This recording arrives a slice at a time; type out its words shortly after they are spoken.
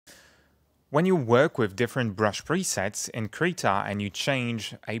When you work with different brush presets in Krita and you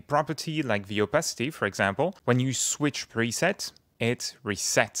change a property like the opacity, for example, when you switch preset, it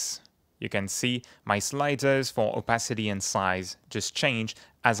resets. You can see my sliders for opacity and size just change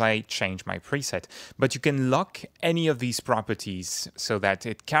as I change my preset. But you can lock any of these properties so that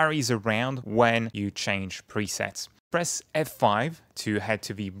it carries around when you change presets. Press F5 to head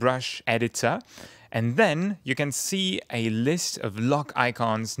to the brush editor, and then you can see a list of lock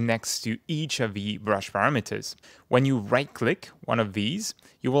icons next to each of the brush parameters. When you right-click one of these,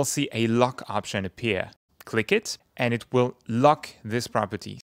 you will see a lock option appear. Click it, and it will lock this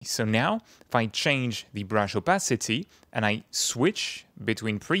property. So now, if I change the brush opacity and I switch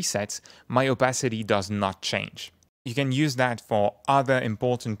between presets, my opacity does not change. You can use that for other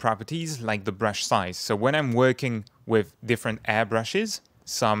important properties like the brush size. So when I'm working with different airbrushes,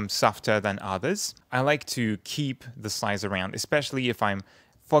 some softer than others, I like to keep the size around, especially if I'm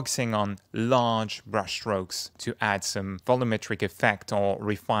focusing on large brush strokes to add some volumetric effect or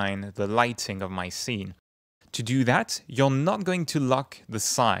refine the lighting of my scene. To do that, you're not going to lock the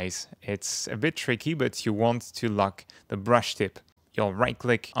size. It's a bit tricky, but you want to lock the brush tip. You'll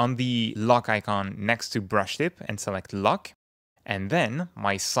right-click on the lock icon next to brush tip and select lock. And then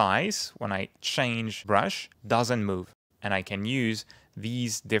my size, when I change brush, doesn't move. And I can use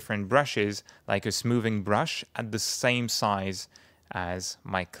these different brushes like a smoothing brush at the same size as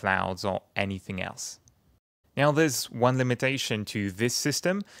my clouds or anything else. Now there's one limitation to this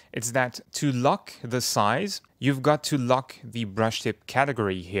system. It's that to lock the size, you've got to lock the brush tip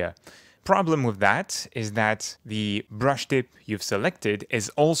category here. Problem with that is that the brush tip you've selected is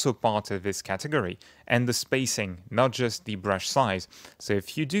also part of this category, and the spacing, not just the brush size. So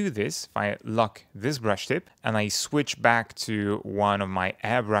if you do this, if I lock this brush tip and I switch back to one of my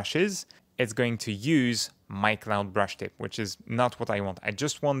airbrushes, it's going to use my cloud brush tip, which is not what I want. I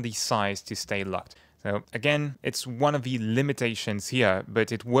just want the size to stay locked. So again, it's one of the limitations here,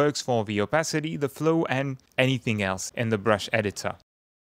 but it works for the opacity, the flow, and anything else in the brush editor.